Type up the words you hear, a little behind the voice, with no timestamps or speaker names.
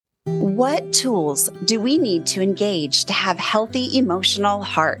What tools do we need to engage to have healthy emotional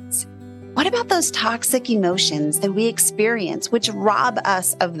hearts? What about those toxic emotions that we experience which rob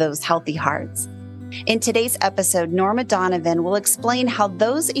us of those healthy hearts? In today's episode, Norma Donovan will explain how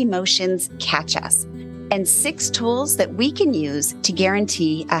those emotions catch us and 6 tools that we can use to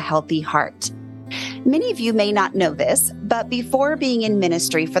guarantee a healthy heart. Many of you may not know this, but before being in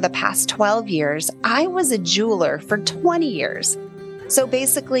ministry for the past 12 years, I was a jeweler for 20 years. So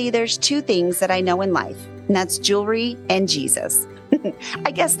basically, there's 2 things that I know in life, and that's jewelry and Jesus.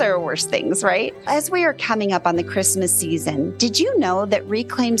 I guess there are worse things, right? As we are coming up on the Christmas season, did you know that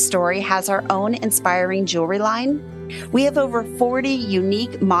Reclaim Story has our own inspiring jewelry line? We have over 40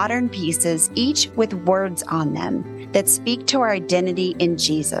 unique modern pieces, each with words on them that speak to our identity in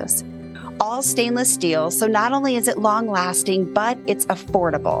Jesus. All stainless steel, so not only is it long-lasting, but it's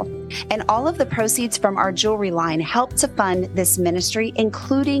affordable. And all of the proceeds from our jewelry line help to fund this ministry,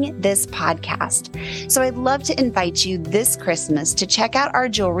 including this podcast. So I'd love to invite you this Christmas to check out our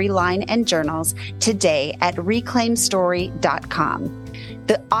jewelry line and journals today at reclaimstory.com.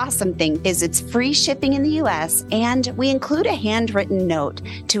 The awesome thing is it's free shipping in the U.S., and we include a handwritten note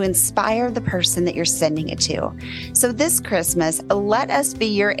to inspire the person that you're sending it to. So this Christmas, let us be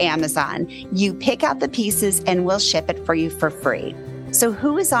your Amazon. You pick out the pieces and we'll ship it for you for free. So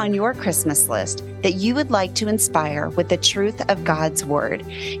who is on your Christmas list that you would like to inspire with the truth of God's Word?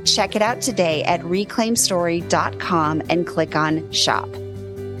 Check it out today at reclaimstory.com and click on Shop.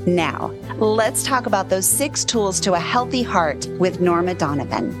 Now, let's talk about those 6 tools to a healthy heart with Norma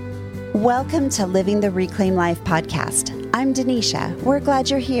Donovan. Welcome to Living the Reclaim Life podcast. I'm Denisha. We're glad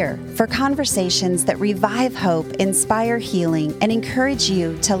you're here for conversations that revive hope, inspire healing, and encourage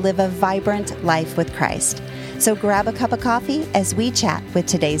you to live a vibrant life with Christ. So grab a cup of coffee as we chat with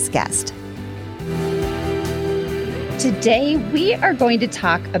today's guest. Today, we are going to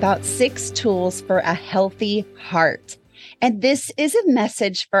talk about 6 tools for a healthy heart. And this is a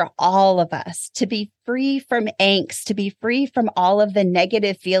message for all of us to be free from angst, to be free from all of the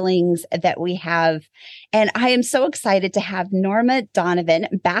negative feelings that we have. And I am so excited to have Norma Donovan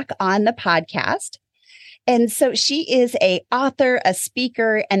back on the podcast. And so she is an author, a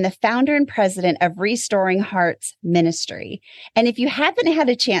speaker, and the founder and president of Restoring Hearts Ministry. And if you haven't had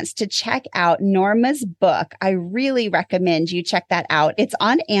a chance to check out Norma's book, I really recommend you check that out. It's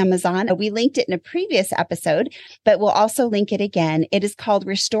on Amazon. We linked it in a previous episode, but we'll also link it again. It is called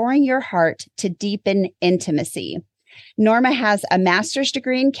Restoring Your Heart to Deepen Intimacy. Norma has a master's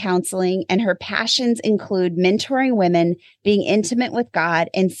degree in counseling, and her passions include mentoring women, being intimate with God,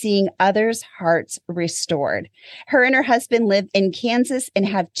 and seeing others' hearts restored. Her and her husband live in Kansas and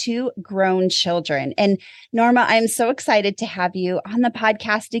have 2 grown children. And Norma, I'm so excited to have you on the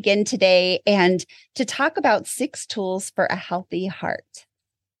podcast again today and to talk about 6 tools for a healthy heart.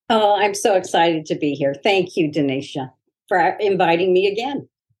 Oh, I'm so excited to be here. Thank you, Denisha, for inviting me again.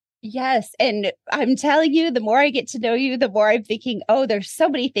 Yes. And I'm telling you, the more I get to know you, the more I'm thinking, oh, there's so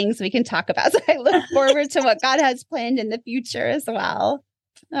many things we can talk about. So I look forward to what God has planned in the future as well.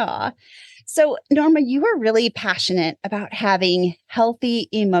 Aw. So Norma, you are really passionate about having healthy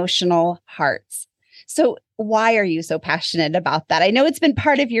emotional hearts. So why are you so passionate about that? I know it's been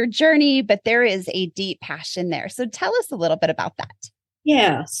part of your journey, but there is a deep passion there. So tell us a little bit about that.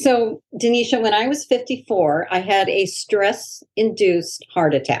 Yeah. So, Denisha, when I was 54, I had a stress-induced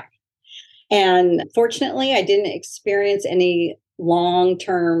heart attack. And fortunately, I didn't experience any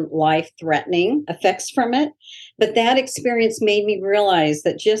long-term life-threatening effects from it. But that experience made me realize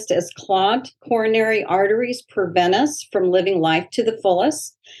that just as clogged coronary arteries prevent us from living life to the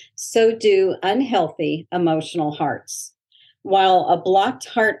fullest, so do unhealthy emotional hearts. While a blocked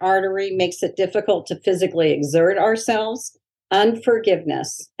heart artery makes it difficult to physically exert ourselves,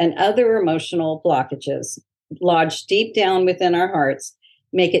 unforgiveness and other emotional blockages lodged deep down within our hearts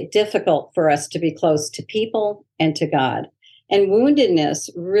make it difficult for us to be close to people and to God. And woundedness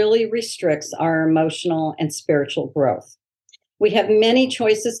really restricts our emotional and spiritual growth. We have many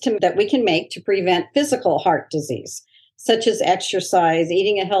choices that we can make to prevent physical heart disease, such as exercise,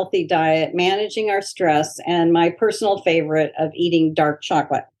 eating a healthy diet, managing our stress, and my personal favorite of eating dark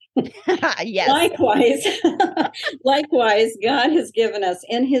chocolate. Yes. Likewise, God has given us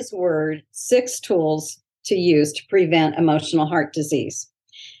in His Word 6 tools to use to prevent emotional heart disease.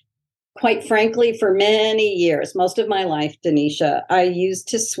 Quite frankly, for many years, most of my life, Denisha, I used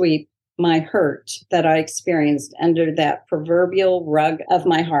to sweep my hurt that I experienced under that proverbial rug of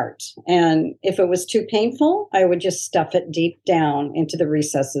my heart. And if it was too painful, I would just stuff it deep down into the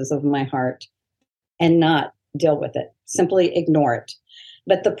recesses of my heart and not deal with it, simply ignore it.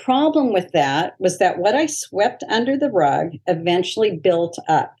 But the problem with that was that what I swept under the rug eventually built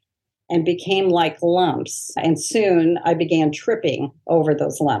up and became like lumps. And soon I began tripping over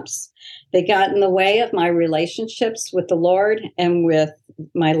those lumps. They got in the way of my relationships with the Lord and with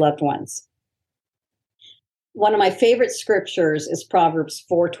my loved ones. One of my favorite scriptures is Proverbs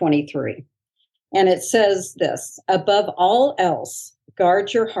 4:23. And it says this, above all else,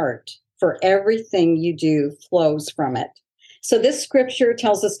 guard your heart, for everything you do flows from it. So this scripture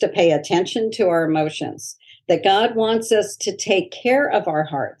tells us to pay attention to our emotions, that God wants us to take care of our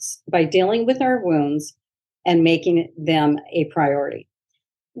hearts by dealing with our wounds and making them a priority.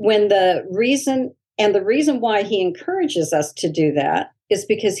 The reason why he encourages us to do that is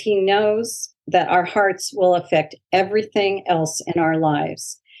because he knows that our hearts will affect everything else in our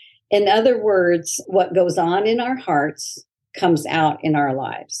lives. In other words, what goes on in our hearts comes out in our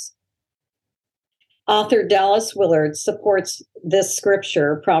lives. Author Dallas Willard supports this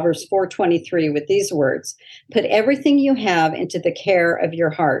scripture, Proverbs 4:23, with these words, put everything you have into the care of your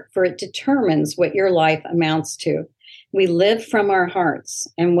heart, for it determines what your life amounts to. We live from our hearts,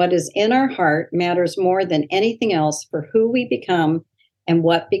 and what is in our heart matters more than anything else for who we become and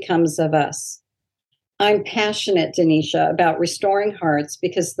what becomes of us. I'm passionate, Denisha, about restoring hearts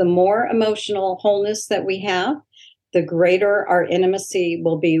because the more emotional wholeness that we have, the greater our intimacy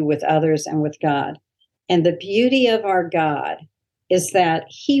will be with others and with God. And the beauty of our God is that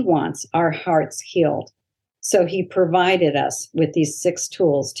he wants our hearts healed. So he provided us with these 6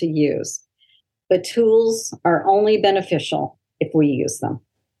 tools to use. But tools are only beneficial if we use them.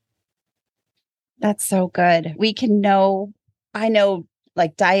 That's so good. I know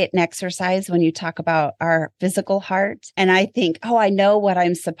like diet and exercise when you talk about our physical heart. And I think, I know what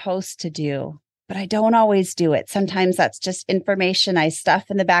I'm supposed to do, but I don't always do it. Sometimes that's just information I stuff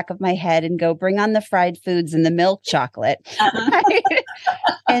in the back of my head and go bring on the fried foods and the milk chocolate. Right?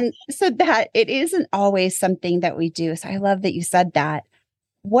 And so that it isn't always something that we do. So I love that you said that.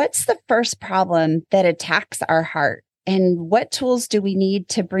 What's the first problem that attacks our heart? And what tools do we need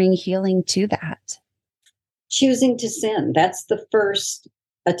to bring healing to that? Choosing to sin. That's the first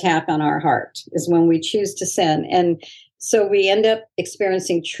attack on our heart, is when we choose to sin. And so we end up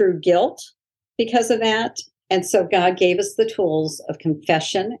experiencing true guilt because of that. And so God gave us the tools of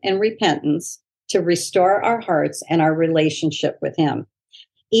confession and repentance to restore our hearts and our relationship with him.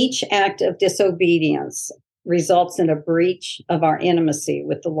 Each act of disobedience results in a breach of our intimacy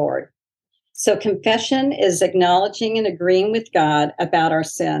with the Lord. So confession is acknowledging and agreeing with God about our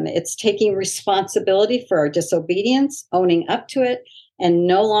sin. It's taking responsibility for our disobedience, owning up to it, and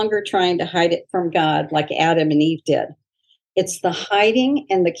no longer trying to hide it from God like Adam and Eve did. It's the hiding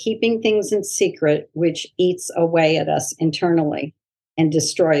and the keeping things in secret which eats away at us internally and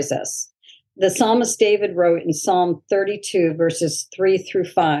destroys us. The psalmist David wrote in Psalm 32, verses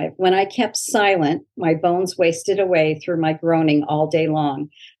 3-5, when I kept silent, my bones wasted away through my groaning all day long.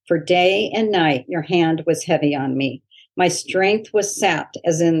 For day and night, your hand was heavy on me. My strength was sapped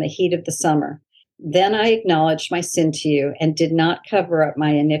as in the heat of the summer. Then I acknowledged my sin to you and did not cover up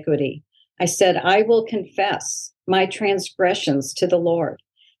my iniquity. I said, I will confess my transgressions to the Lord,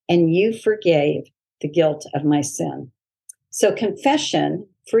 and you forgave the guilt of my sin. So confession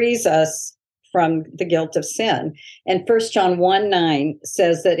frees us from the guilt of sin. And 1 John 1:9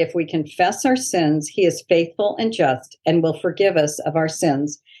 says that if we confess our sins, he is faithful and just and will forgive us of our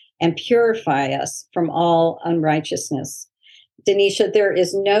sins and purify us from all unrighteousness. Denisha, there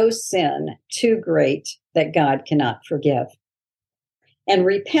is no sin too great that God cannot forgive. And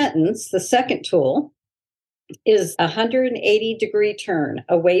repentance, the second tool, is a 180-degree turn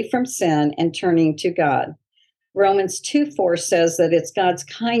away from sin and turning to God. Romans 2:4 says that it's God's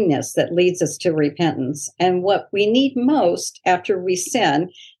kindness that leads us to repentance. And what we need most after we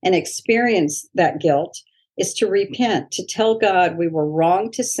sin and experience that guilt is to repent, to tell God we were wrong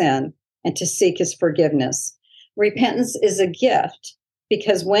to sin, and to seek his forgiveness. Repentance is a gift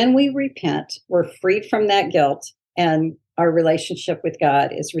because when we repent, we're freed from that guilt and our relationship with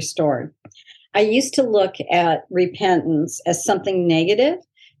God is restored. I used to look at repentance as something negative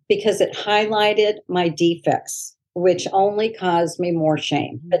because it highlighted my defects, which only caused me more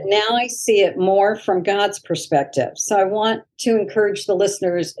shame. But now I see it more from God's perspective. So I want to encourage the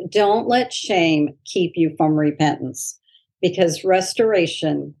listeners, don't let shame keep you from repentance, because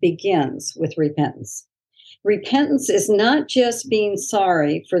restoration begins with repentance. Repentance is not just being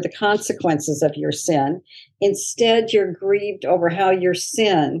sorry for the consequences of your sin. Instead, you're grieved over how your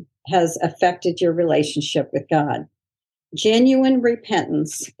sin has affected your relationship with God. Genuine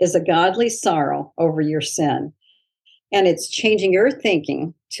repentance is a godly sorrow over your sin, and it's changing your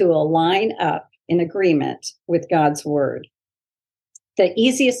thinking to align up in agreement with God's word. The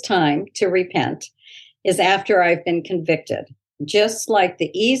easiest time to repent is after I've been convicted. just like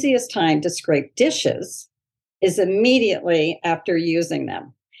the easiest time to scrape dishes is immediately after using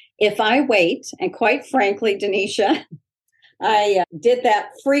them. If I wait, and quite frankly, Denisha, I did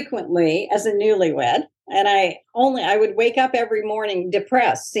that frequently as a newlywed. And I would wake up every morning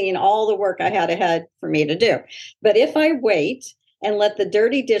depressed, seeing all the work I had ahead for me to do. But if I wait and let the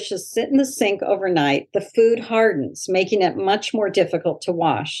dirty dishes sit in the sink overnight, the food hardens, making it much more difficult to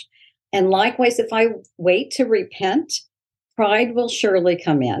wash. And likewise, if I wait to repent, pride will surely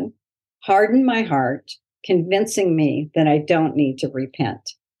come in, harden my heart, convincing me that I don't need to repent.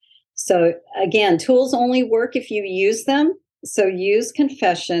 So again, tools only work if you use them. So use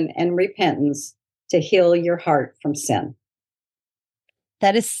confession and repentance to heal your heart from sin.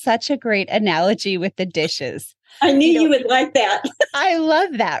 That is such a great analogy with the dishes. I knew you would like that. I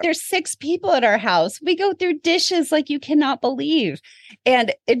love that. There's 6 people at our house. We go through dishes like you cannot believe.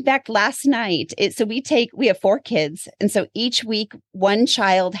 And in fact, last night, we have 4 kids. And so each week, one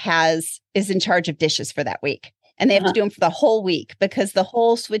child is in charge of dishes for that week. And they have to do them for the whole week, because the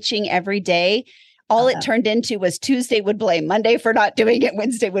whole switching every day, all it turned into was Tuesday would blame Monday for not doing it.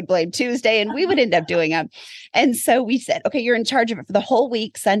 Wednesday would blame Tuesday, and we would end up doing them. And so we said, okay, you're in charge of it for the whole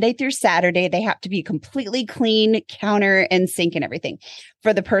week, Sunday through Saturday. They have to be completely clean, counter and sink and everything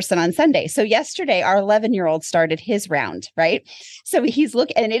for the person on Sunday. So yesterday, our 11-year-old started his round, right? So he's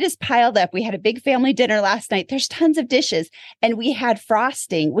looking, and it is piled up. We had a big family dinner last night. There's tons of dishes, and we had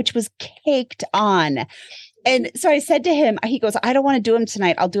frosting, which was caked on. And so I said to him, he goes, I don't want to do them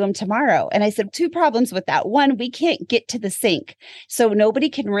tonight. I'll do them tomorrow. And I said, 2 problems with that. One, we can't get to the sink, so nobody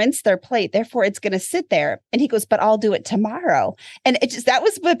can rinse their plate. Therefore, it's going to sit there. And he goes, but I'll do it tomorrow. And that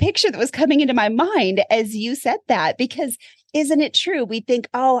was the picture that was coming into my mind as you said that, because isn't it true? We think,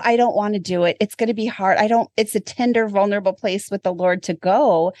 oh, I don't want to do it. It's going to be hard. It's a tender, vulnerable place with the Lord to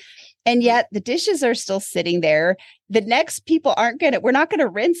go. And yet the dishes are still sitting there. The next people we're not going to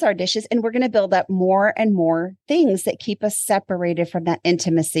rinse our dishes, and we're going to build up more and more things that keep us separated from that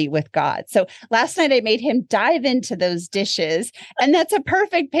intimacy with God. So last night I made him dive into those dishes. And that's a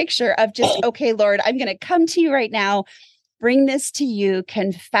perfect picture of just, okay, Lord, I'm going to come to you right now, bring this to you,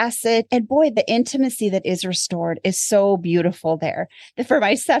 confess it. And boy, the intimacy that is restored is so beautiful there. For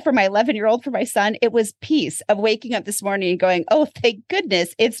my 11-year-old, for my son, it was peace of waking up this morning and going, oh, thank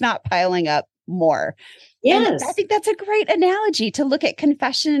goodness it's not piling up more. Yes. And I think that's a great analogy to look at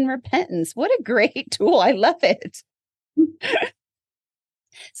confession and repentance. What a great tool. I love it.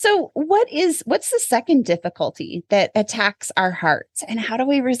 So what's the second difficulty that attacks our hearts, and how do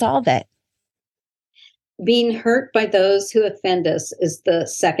we resolve it? Being hurt by those who offend us is the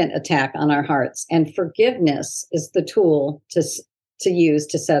second attack on our hearts, and forgiveness is the tool to use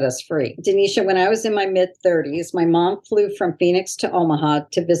to set us free. Denisha, when I was in my mid-30s, my mom flew from Phoenix to Omaha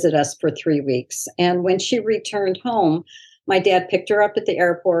to visit us for 3 weeks. And when she returned home, my dad picked her up at the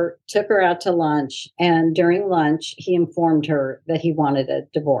airport, took her out to lunch, and during lunch, he informed her that he wanted a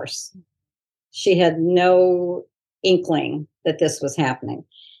divorce. She had no inkling that this was happening.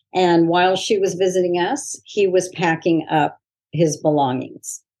 And while she was visiting us, he was packing up his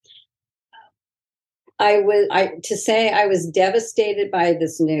belongings. To say I was devastated by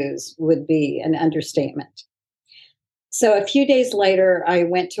this news would be an understatement. So a few days later, I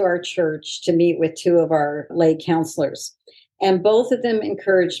went to our church to meet with 2 of our lay counselors, and both of them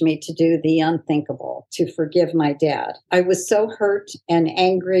encouraged me to do the unthinkable, to forgive my dad. I was so hurt and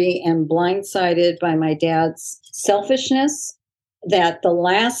angry and blindsided by my dad's selfishness that the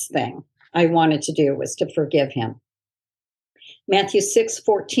last thing I wanted to do was to forgive him. Matthew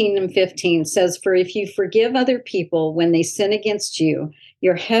 6:14 and 15 says, for if you forgive other people when they sin against you,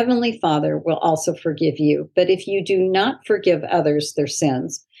 your heavenly Father will also forgive you. But if you do not forgive others their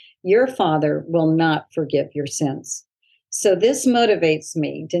sins, your Father will not forgive your sins. So this motivates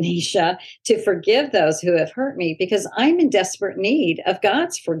me, Denisha, to forgive those who have hurt me, because I'm in desperate need of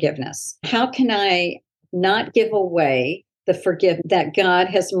God's forgiveness. How can I not give away the forgiveness that God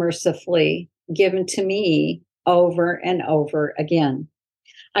has mercifully given to me over and over again?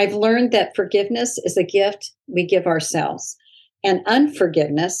 I've learned that forgiveness is a gift we give ourselves, and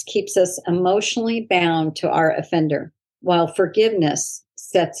unforgiveness keeps us emotionally bound to our offender, while forgiveness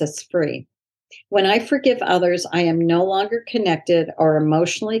sets us free. When I forgive others, I am no longer connected or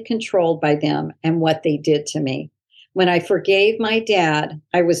emotionally controlled by them and what they did to me. When I forgave my dad,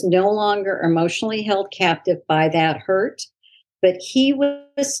 I was no longer emotionally held captive by that hurt, but he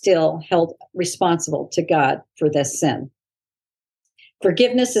was still held responsible to God for this sin.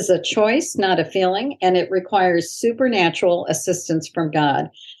 Forgiveness is a choice, not a feeling, and it requires supernatural assistance from God.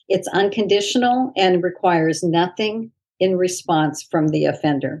 It's unconditional and requires nothing in response from the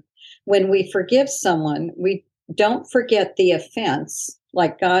offender. When we forgive someone, we don't forget the offense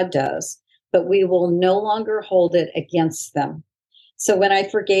like God does, but we will no longer hold it against them. So when I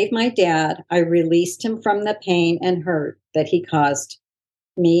forgave my dad, I released him from the pain and hurt that he caused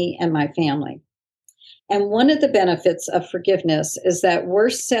me and my family. And one of the benefits of forgiveness is that we're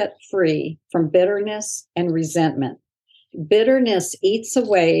set free from bitterness and resentment. Bitterness eats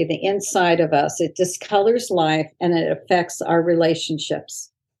away the inside of us. It discolors life and it affects our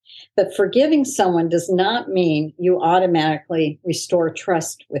relationships. But forgiving someone does not mean you automatically restore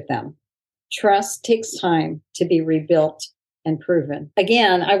trust with them. Trust takes time to be rebuilt and proven.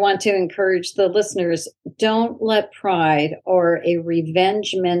 Again, I want to encourage the listeners, don't let pride or a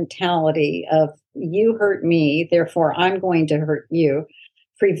revenge mentality of you hurt me, therefore I'm going to hurt you,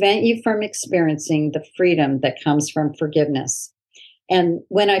 prevent you from experiencing the freedom that comes from forgiveness. And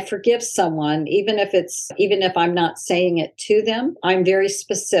when I forgive someone, even if I'm not saying it to them, I'm very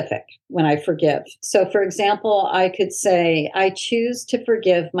specific when I forgive. So for example, I could say, I choose to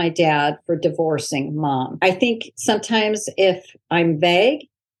forgive my dad for divorcing mom. I think sometimes if I'm vague,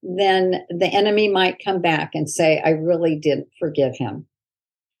 then the enemy might come back and say, I really didn't forgive him.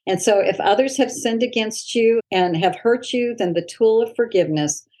 And so if others have sinned against you and have hurt you, then the tool of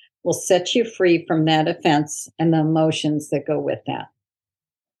forgiveness will set you free from that offense and the emotions that go with that.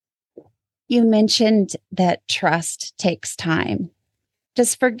 You mentioned that trust takes time.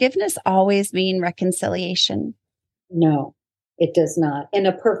 Does forgiveness always mean reconciliation? No, it does not. In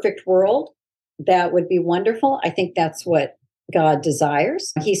a perfect world, that would be wonderful. I think that's what God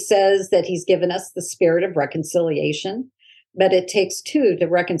desires. He says that he's given us the spirit of reconciliation, but it takes two to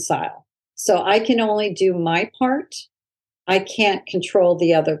reconcile. So I can only do my part. I can't control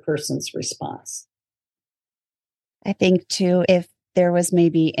the other person's response. I think too, if there was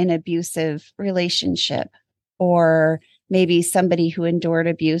maybe an abusive relationship or maybe somebody who endured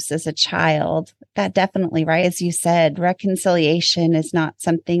abuse as a child, that definitely, right? As you said, reconciliation is not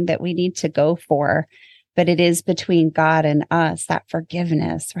something that we need to go for, but it is between God and us, that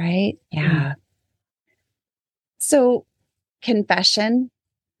forgiveness, right? Yeah. Mm-hmm. So confession,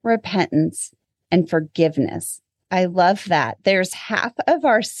 repentance, and forgiveness. I love that. There's half of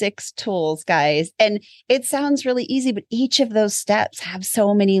our 6 tools, guys. And it sounds really easy, but each of those steps have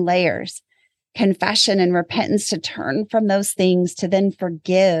so many layers. Confession and repentance to turn from those things to then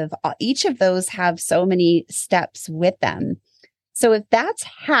forgive. Each of those have so many steps with them. So if that's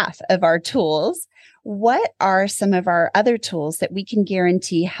half of our tools, what are some of our other tools that we can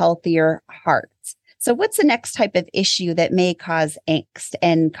guarantee healthier hearts? So what's the next type of issue that may cause angst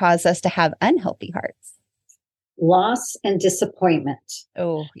and cause us to have unhealthy hearts? Loss and disappointment.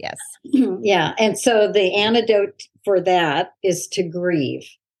 Oh, yes. Yeah. And so the antidote for that is to grieve.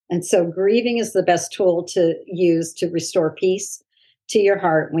 And so grieving is the best tool to use to restore peace to your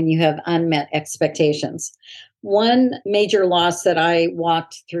heart when you have unmet expectations. One major loss that I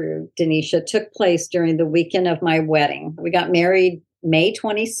walked through, Denisha, took place during the weekend of my wedding. We got married May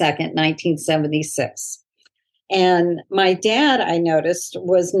 22nd, 1976. And my dad, I noticed,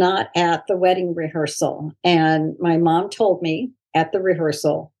 was not at the wedding rehearsal. And my mom told me at the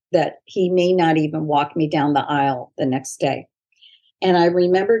rehearsal that he may not even walk me down the aisle the next day. And I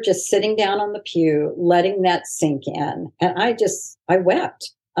remember just sitting down on the pew, letting that sink in. And I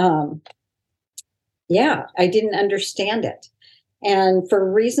wept. I didn't understand it. And for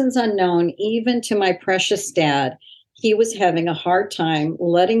reasons unknown, even to my precious dad, he was having a hard time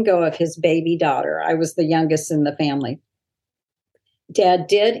letting go of his baby daughter. I was the youngest in the family. Dad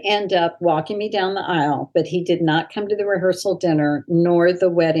did end up walking me down the aisle, but he did not come to the rehearsal dinner nor the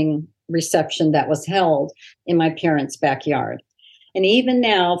wedding reception that was held in my parents' backyard. And even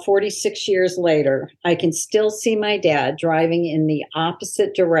now, 46 years later, I can still see my dad driving in the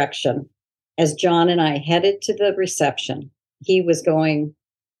opposite direction as John and I headed to the reception. He was going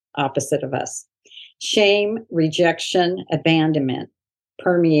opposite of us. Shame, rejection, abandonment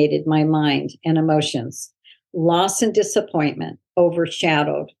permeated my mind and emotions. Loss and disappointment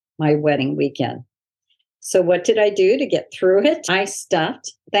overshadowed my wedding weekend. So what did I do to get through it? I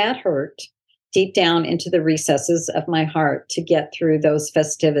stuffed that hurt deep down into the recesses of my heart to get through those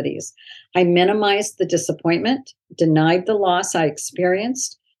festivities. I minimized the disappointment, denied the loss I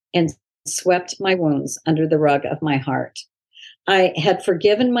experienced, and swept my wounds under the rug of my heart. I had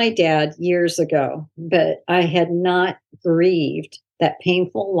forgiven my dad years ago, but I had not grieved that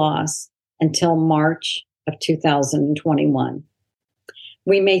painful loss until March of 2021.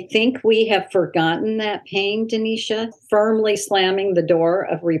 We may think we have forgotten that pain, Denisha, firmly slamming the door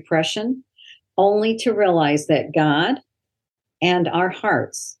of repression, only to realize that God and our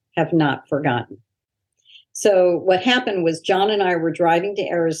hearts have not forgotten. So what happened was John and I were driving to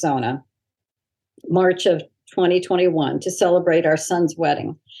Arizona, March of 2021, to celebrate our son's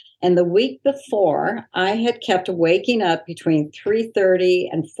wedding. And the week before, I had kept waking up between 3:30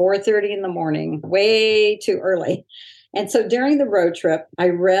 and 4:30 in the morning, way too early. And so during the road trip, I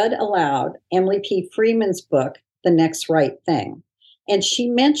read aloud Emily P. Freeman's book, The Next Right Thing. And she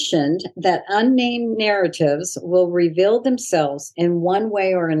mentioned that unnamed narratives will reveal themselves in one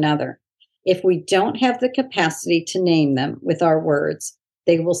way or another. If we don't have the capacity to name them with our words,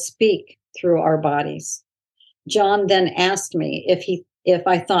 they will speak through our bodies. John then asked me if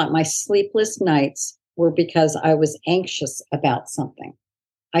I thought my sleepless nights were because I was anxious about something.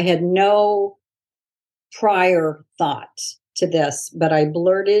 I had no prior thought to this, but I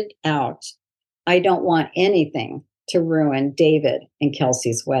blurted out, I don't want anything to ruin David and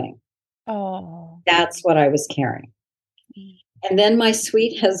Kelsey's wedding. Oh, That's what I was carrying. And then my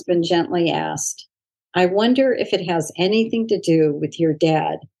sweet husband gently asked, I wonder if it has anything to do with your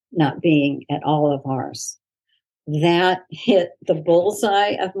dad not being at all of ours. That hit the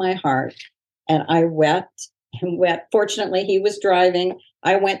bullseye of my heart, and I wept and wept. Fortunately, he was driving.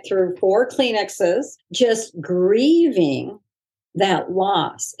 I went through 4 Kleenexes, just grieving that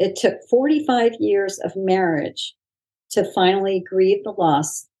loss. It took 45 years of marriage to finally grieve the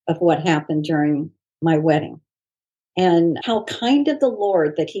loss of what happened during my wedding. And how kind of the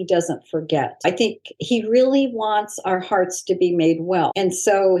Lord that he doesn't forget. I think he really wants our hearts to be made well. And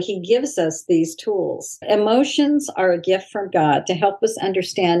so he gives us these tools. Emotions are a gift from God to help us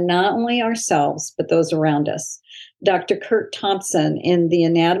understand not only ourselves, but those around us. Dr. Kurt Thompson in The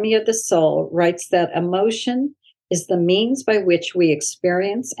Anatomy of the Soul writes that emotion is the means by which we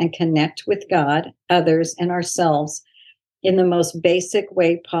experience and connect with God, others, and ourselves in the most basic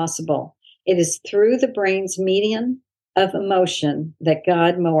way possible. It is through the brain's medium of emotion that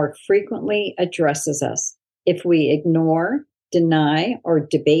God more frequently addresses us. If we ignore, deny, or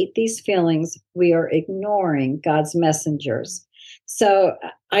debate these feelings, we are ignoring God's messengers. So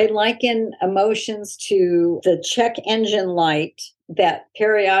I liken emotions to the check engine light that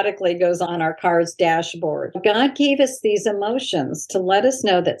periodically goes on our car's dashboard. God gave us these emotions to let us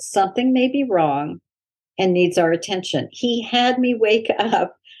know that something may be wrong and needs our attention. He had me wake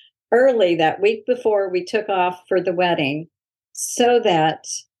up early that week before we took off for the wedding so that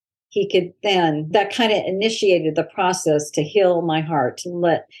he could then, that kind of initiated the process to heal my heart,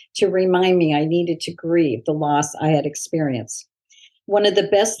 to remind me I needed to grieve the loss I had experienced. One of the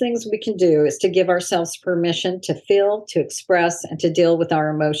best things we can do is to give ourselves permission to feel, to express, and to deal with our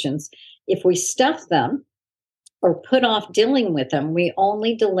emotions. If we stuff them or put off dealing with them, we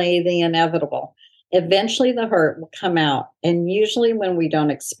only delay the inevitable. Eventually the hurt will come out, and usually when we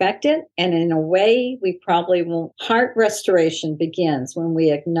don't expect it, and in a way we probably won't. Heart restoration begins when we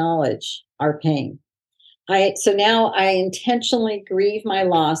acknowledge our pain. So now I intentionally grieve my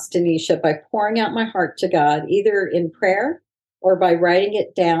loss, Denisha, by pouring out my heart to God, either in prayer or by writing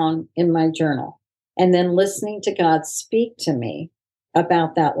it down in my journal, and then listening to God speak to me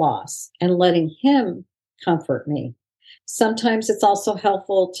about that loss and letting him comfort me. Sometimes it's also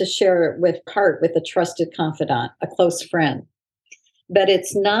helpful to share it with a trusted confidant, a close friend. But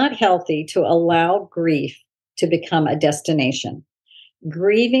it's not healthy to allow grief to become a destination.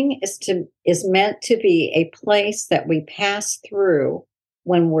 Grieving is meant to be a place that we pass through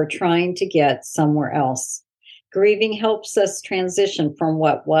when we're trying to get somewhere else. Grieving helps us transition from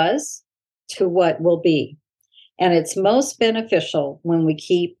what was to what will be. And it's most beneficial when we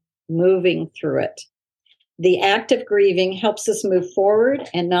keep moving through it. The act of grieving helps us move forward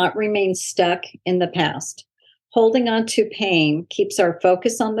and not remain stuck in the past. Holding on to pain keeps our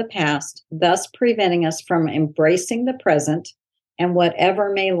focus on the past, thus preventing us from embracing the present and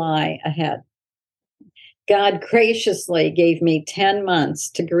whatever may lie ahead. God graciously gave me 10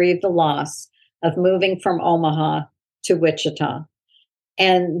 months to grieve the loss of moving from Omaha to Wichita.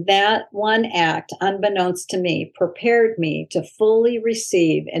 And that one act, unbeknownst to me, prepared me to fully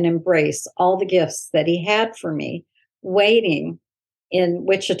receive and embrace all the gifts that he had for me waiting in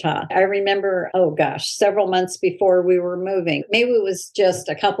Wichita. I remember, several months before we were moving, maybe it was just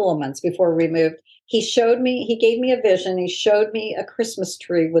a couple of months before we moved, he gave me a vision. He showed me a Christmas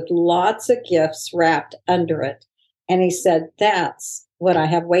tree with lots of gifts wrapped under it. And he said, that's what I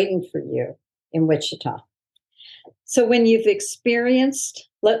have waiting for you in Wichita. So when you've experienced,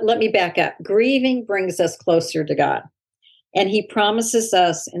 let me back up. Grieving brings us closer to God. And he promises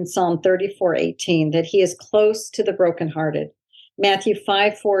us in Psalm 34:18 that he is close to the brokenhearted. Matthew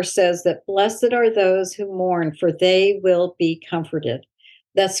 5:4 says that blessed are those who mourn, for they will be comforted.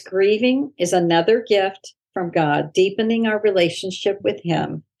 Thus, grieving is another gift from God, deepening our relationship with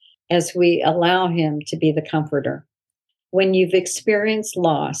him as we allow him to be the comforter. when you've experienced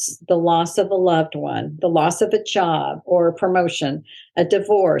loss, the loss of a loved one, the loss of a job or a promotion, a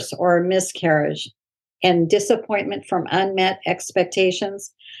divorce or a miscarriage, and disappointment from unmet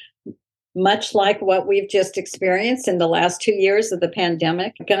expectations, much like what we've just experienced in the last 2 years of the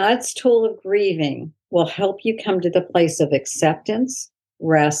pandemic, God's tool of grieving will help you come to the place of acceptance,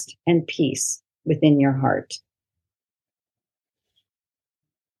 rest, and peace within your heart.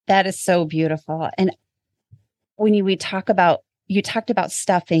 That is so beautiful. And when you talked about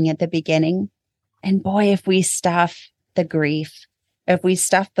stuffing at the beginning, and boy, if we stuff the grief, if we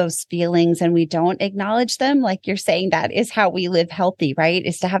stuff those feelings and we don't acknowledge them, like you're saying, that is how we live healthy, right?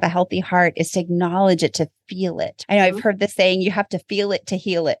 Is to have a healthy heart, is to acknowledge it, to feel it. I know I've heard the saying, you have to feel it to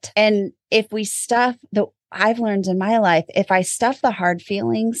heal it. And if we I've learned in my life, if I stuff the hard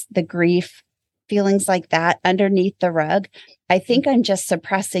feelings, the grief, feelings like that underneath the rug, I think I'm just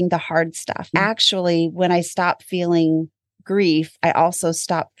suppressing the hard stuff. Actually, when I stop feeling grief, I also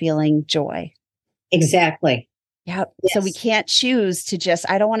stop feeling joy. Exactly. Yep. Yes. So we can't choose to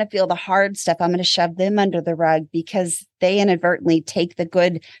I don't want to feel the hard stuff. I'm going to shove them under the rug because they inadvertently take the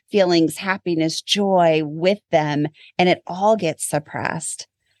good feelings, happiness, joy with them, and it all gets suppressed.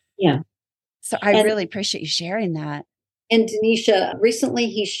 Yeah. So I really appreciate you sharing that. And Denisha, recently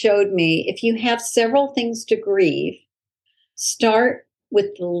he showed me, if you have several things to grieve, start with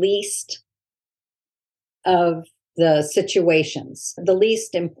the least of the situations, the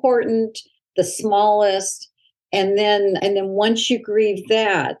least important, the smallest. And then once you grieve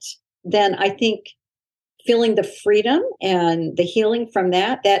that, then I think feeling the freedom and the healing from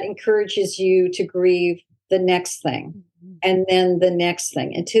that encourages you to grieve the next thing and then the next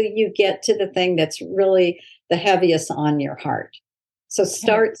thing until you get to the thing that's really the heaviest on your heart. So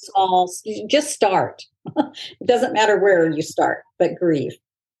start small, just start. It doesn't matter where you start, but grieve.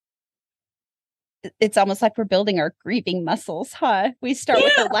 It's almost like we're building our grieving muscles, huh? We start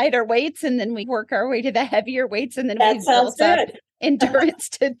with the lighter weights and then we work our way to the heavier weights and then we build up endurance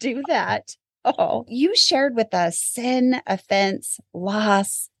to do that. Oh, you shared with us sin, offense,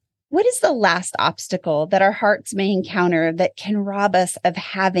 loss. What is the last obstacle that our hearts may encounter that can rob us of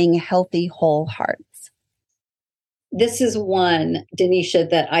having healthy, whole hearts? This is one, Denisha,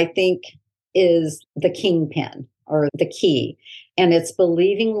 that I think is the kingpin or the key, and it's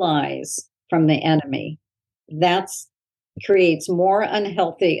believing lies from the enemy. That creates more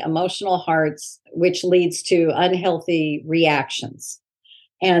unhealthy emotional hearts, which leads to unhealthy reactions.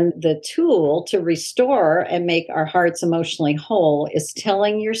 And the tool to restore and make our hearts emotionally whole is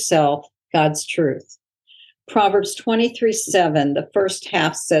telling yourself God's truth. Proverbs 23:7, the first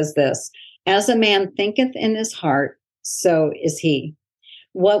half says this, as a man thinketh in his heart, so is he.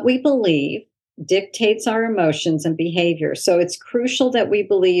 What we believe dictates our emotions and behavior. So it's crucial that we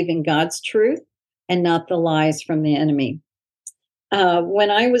believe in God's truth and not the lies from the enemy. When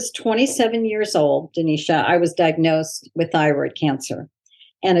I was 27 years old, Denisha, I was diagnosed with thyroid cancer.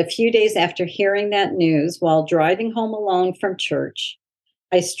 And a few days after hearing that news, while driving home alone from church,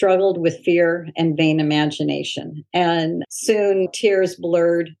 I struggled with fear and vain imagination. And soon tears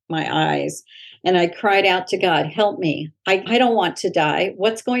blurred my eyes. And I cried out to God, help me. I don't want to die.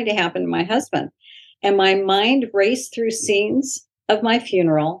 What's going to happen to my husband? And my mind raced through scenes of my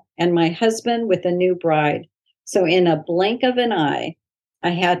funeral and my husband with a new bride. So in a blink of an eye, I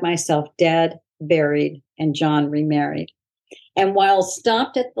had myself dead, buried, and John remarried. And while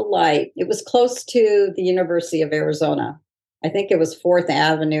stopped at the light, it was close to the University of Arizona. I think it was 4th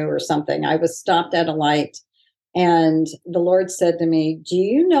Avenue or something. I was stopped at a light and the Lord said to me, do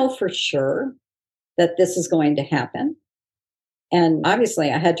you know for sure that this is going to happen? And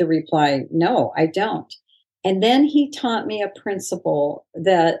obviously I had to reply, no, I don't. And then he taught me a principle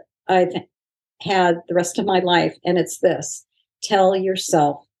that I've had the rest of my life. And it's this, tell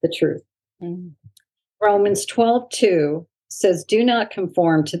yourself the truth. Mm-hmm. Romans 12:2 says, do not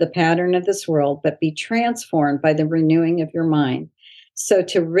conform to the pattern of this world, but be transformed by the renewing of your mind. So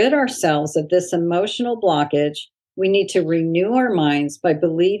to rid ourselves of this emotional blockage, we need to renew our minds by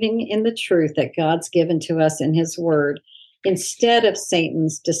believing in the truth that God's given to us in his word instead of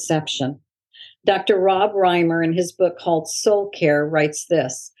Satan's deception. Dr. Rob Reimer, in his book called Soul Care, writes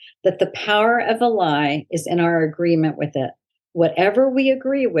this, that the power of a lie is in our agreement with it. Whatever we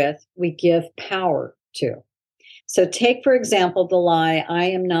agree with, we give power to. So take, for example, the lie, I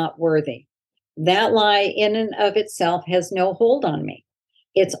am not worthy. That lie in and of itself has no hold on me.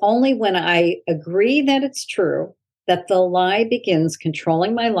 It's only when I agree that it's true that the lie begins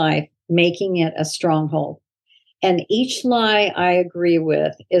controlling my life, making it a stronghold. And each lie I agree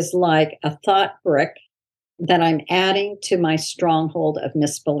with is like a thought brick that I'm adding to my stronghold of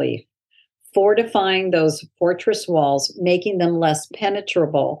misbelief. fortifying those fortress walls, making them less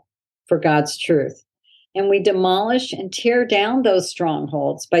penetrable for God's truth. And we demolish and tear down those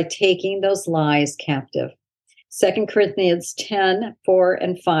strongholds by taking those lies captive. 2 Corinthians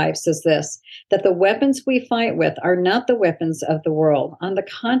 10:4-5 says this, that the weapons we fight with are not the weapons of the world. On the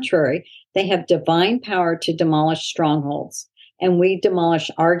contrary, they have divine power to demolish strongholds. And we demolish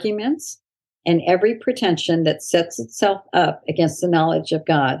arguments and every pretension that sets itself up against the knowledge of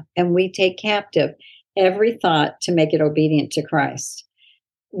God. And we take captive every thought to make it obedient to Christ.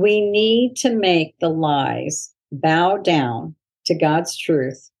 We need to make the lies bow down to God's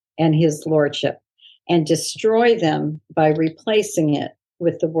truth and his lordship and destroy them by replacing it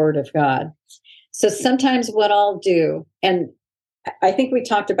with the word of God. So sometimes what I'll do, and I think we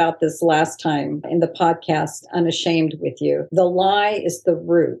talked about this last time in the podcast, Unashamed with You, the lie is the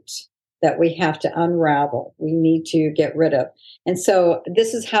root that we have to unravel. We need to get rid of. And so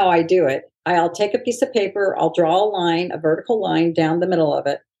this is how I do it. I'll take a piece of paper, I'll draw a line, a vertical line down the middle of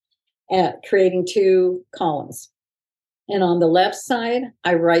it, creating two columns. And on the left side,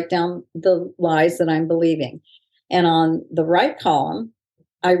 I write down the lies that I'm believing. And on the right column,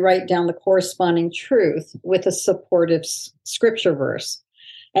 I write down the corresponding truth with a supportive scripture verse.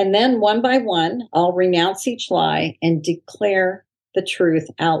 And then one by one, I'll renounce each lie and declare the truth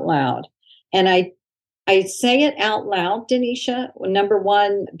out loud. And I say it out loud, Denisha, number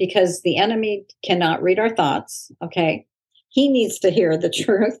one, because the enemy cannot read our thoughts. Okay. He needs to hear the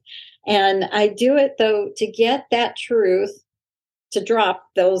truth. And I do it, though, to get that truth to drop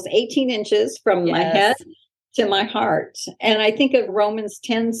those 18 inches from my head to my heart. And I think of Romans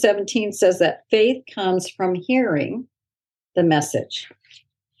 10:17 says that faith comes from hearing the message.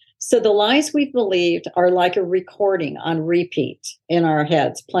 So the lies we've believed are like a recording on repeat in our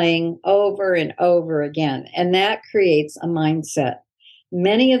heads, playing over and over again. And that creates a mindset.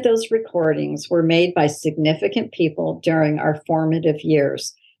 Many of those recordings were made by significant people during our formative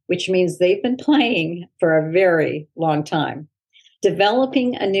years, which means they've been playing for a very long time.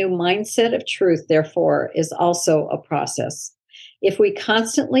 Developing a new mindset of truth, therefore, is also a process. If we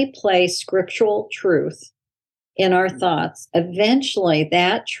constantly play scriptural truth in our thoughts, eventually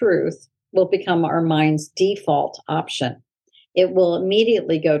that truth will become our mind's default option. It will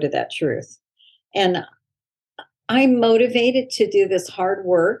immediately go to that truth. And I'm motivated to do this hard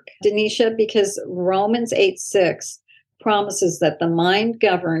work, Denisha, because Romans 8:6 promises that the mind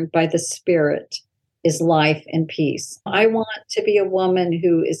governed by the Spirit is life and peace. I want to be a woman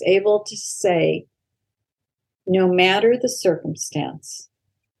who is able to say, no matter the circumstance,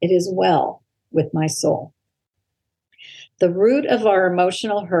 it is well with my soul. The root of our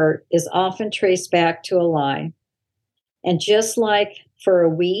emotional hurt is often traced back to a lie. And just like for a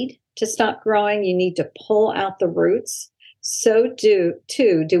weed to stop growing, you need to pull out the roots, so do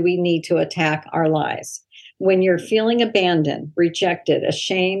we need to attack our lies. When you're feeling abandoned, rejected,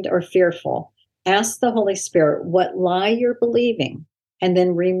 ashamed, or fearful, ask the Holy Spirit what lie you're believing, and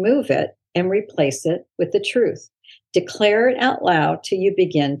then remove it and replace it with the truth. Declare it out loud till you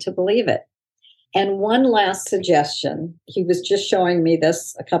begin to believe it. And one last suggestion, he was just showing me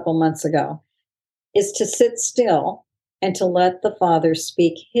this a couple months ago, is to sit still and to let the Father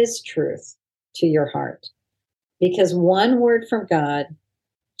speak his truth to your heart. Because one word from God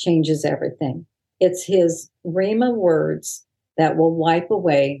changes everything. It's his Rhema words that will wipe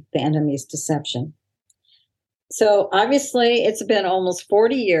away the enemy's deception. So obviously, it's been almost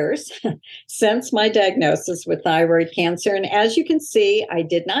 40 years since my diagnosis with thyroid cancer. And as you can see, I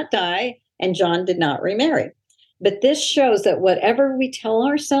did not die and John did not remarry. But this shows that whatever we tell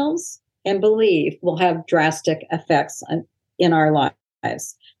ourselves and believe will have drastic effects in our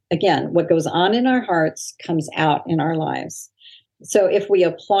lives. Again, what goes on in our hearts comes out in our lives. So if we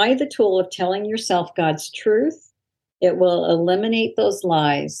apply the tool of telling yourself God's truth, it will eliminate those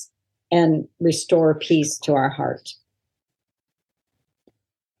lies and restore peace to our heart.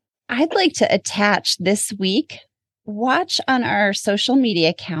 I'd like to attach this week, watch on our social media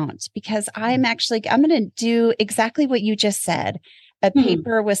account, because I'm going to do exactly what you just said. A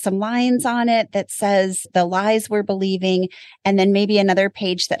paper with some lines on it that says the lies we're believing, and then maybe another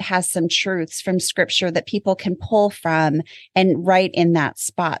page that has some truths from scripture that people can pull from and write in that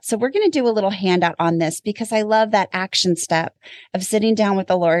spot. So we're going to do a little handout on this because I love that action step of sitting down with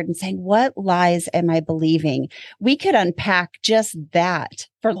the Lord and saying, what lies am I believing? We could unpack just that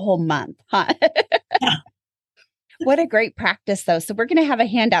for the whole month, huh? Yeah. What a great practice, though. So we're going to have a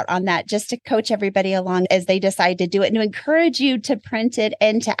handout on that just to coach everybody along as they decide to do it and to encourage you to print it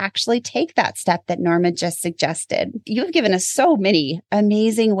and to actually take that step that Norma just suggested. You've given us so many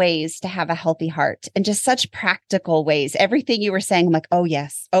amazing ways to have a healthy heart and just such practical ways. Everything you were saying, I'm like, oh,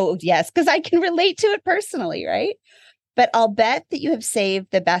 yes, because I can relate to it personally, right? But I'll bet that you have saved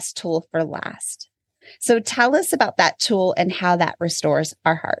the best tool for last. So tell us about that tool and how that restores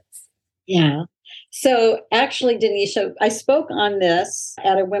our hearts. Yeah. So actually, Denisha, I spoke on this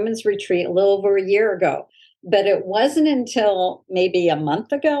at a women's retreat a little over a year ago, but it wasn't until maybe a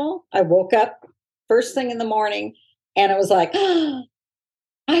month ago, I woke up first thing in the morning and I was like, oh,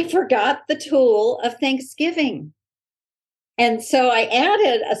 I forgot the tool of Thanksgiving. And so I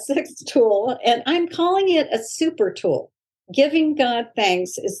added a sixth tool, and I'm calling it a super tool. Giving God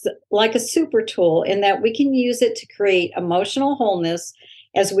thanks is like a super tool in that we can use it to create emotional wholeness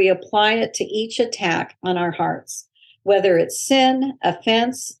as we apply it to each attack on our hearts. Whether it's sin,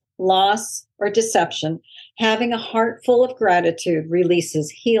 offense, loss, or deception, having a heart full of gratitude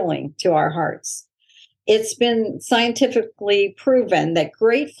releases healing to our hearts. It's been scientifically proven that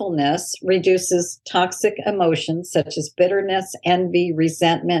gratefulness reduces toxic emotions such as bitterness, envy,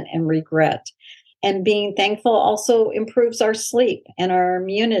 resentment, and regret. And being thankful also improves our sleep and our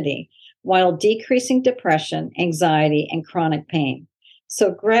immunity while decreasing depression, anxiety, and chronic pain.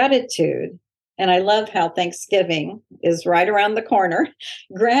 So gratitude, and I love how Thanksgiving is right around the corner.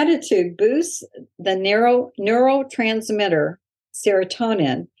 Gratitude boosts the neurotransmitter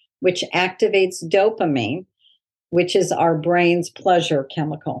serotonin, which activates dopamine, which is our brain's pleasure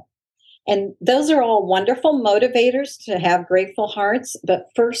chemical. And those are all wonderful motivators to have grateful hearts. But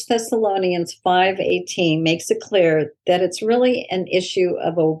 1 Thessalonians 5:18 makes it clear that it's really an issue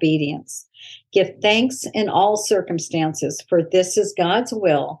of obedience. Give thanks in all circumstances, for this is God's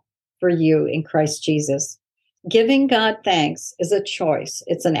will for you in Christ Jesus. Giving God thanks is a choice.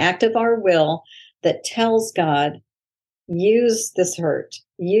 It's an act of our will that tells God, use this hurt,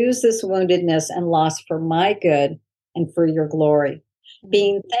 use this woundedness and loss for my good and for your glory.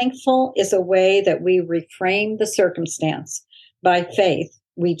 Being thankful is a way that we reframe the circumstance. By faith,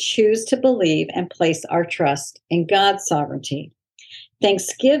 we choose to believe and place our trust in God's sovereignty.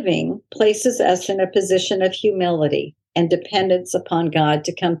 Thanksgiving places us in a position of humility and dependence upon God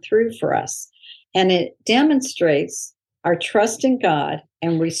to come through for us. And it demonstrates our trust in God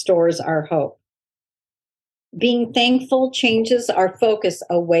and restores our hope. Being thankful changes our focus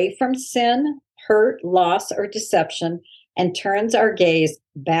away from sin, hurt, loss, or deception, and turns our gaze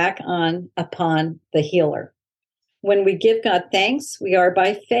back upon the healer. When we give God thanks, we are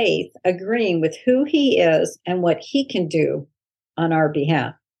by faith agreeing with who he is and what he can do on our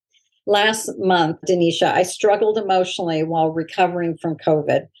behalf. Last month, Denisha, I struggled emotionally while recovering from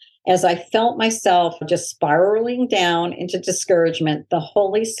COVID. As I felt myself just spiraling down into discouragement, the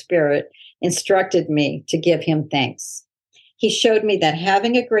Holy Spirit instructed me to give him thanks. He showed me that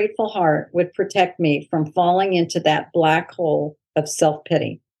having a grateful heart would protect me from falling into that black hole of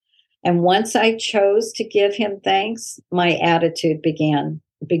self-pity. And once I chose to give him thanks, my attitude began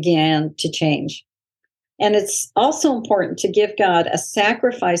to change. And it's also important to give God a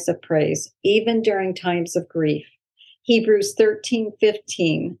sacrifice of praise, even during times of grief. Hebrews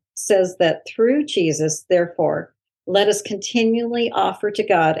 13:15 says that through Jesus, therefore, let us continually offer to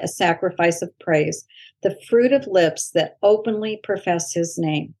God a sacrifice of praise, the fruit of lips that openly profess his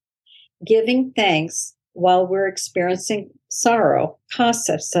name. Giving thanks while we're experiencing sorrow costs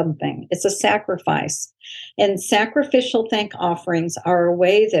us something. It's a sacrifice. And sacrificial thank offerings are a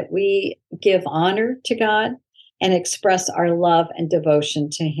way that we give honor to God and express our love and devotion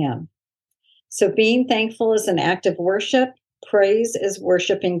to him. So being thankful is an act of worship. Praise is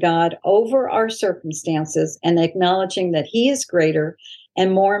worshiping God over our circumstances and acknowledging that he is greater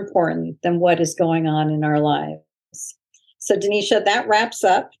and more important than what is going on in our lives. So, Denisha, that wraps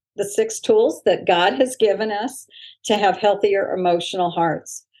up the 6 tools that God has given us to have healthier emotional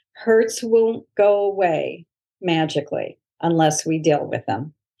hearts. Hurts won't go away magically unless we deal with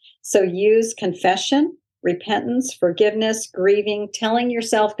them. So use confession, repentance, forgiveness, grieving, telling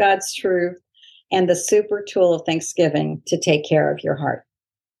yourself God's truth, and the super tool of Thanksgiving to take care of your heart.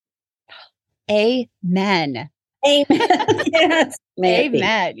 Amen. Amen. Yes.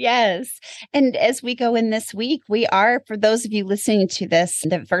 Amen. Yes. And as we go in this week, we are, for those of you listening to this,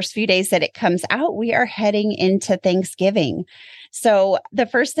 the first few days that it comes out, we are heading into Thanksgiving. So the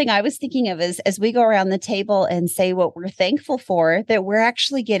first thing I was thinking of is as we go around the table and say what we're thankful for, that we're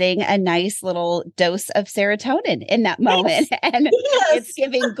actually getting a nice little dose of serotonin in that moment. Yes. And Yes. it's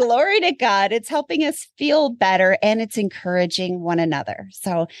giving glory to God. It's helping us feel better and it's encouraging one another.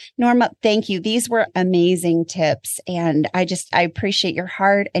 So Norma, thank you. These were amazing tips. And I appreciate your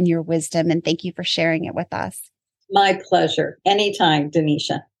heart and your wisdom. And thank you for sharing it with us. My pleasure. Anytime,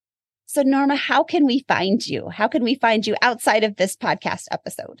 Denisha. So Norma, how can we find you? How can we find you outside of this podcast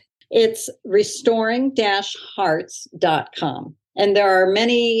episode? It's restoring-hearts.com. And there are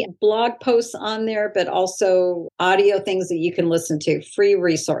many blog posts on there, but also audio things that you can listen to, free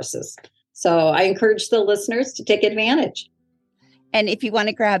resources. So I encourage the listeners to take advantage. And if you want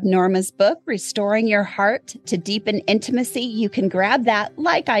to grab Norma's book, Restoring Your Heart to Deepen Intimacy, you can grab that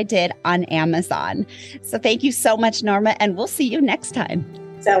like I did on Amazon. So thank you so much, Norma, and we'll see you next time.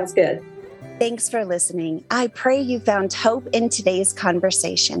 Sounds good. Thanks for listening. I pray you found hope in today's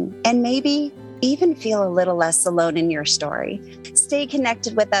conversation and maybe even feel a little less alone in your story. Stay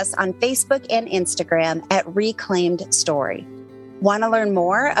connected with us on Facebook and Instagram at Reclaimed Story. Want to learn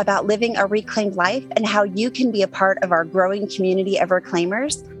more about living a reclaimed life and how you can be a part of our growing community of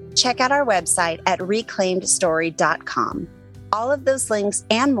reclaimers? Check out our website at reclaimedstory.com. All of those links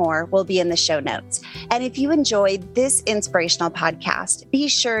and more will be in the show notes. And if you enjoyed this inspirational podcast, be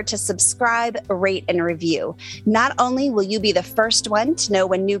sure to subscribe, rate, and review. Not only will you be the first one to know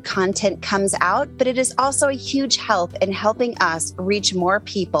when new content comes out, but it is also a huge help in helping us reach more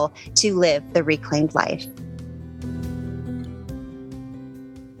people to live the reclaimed life.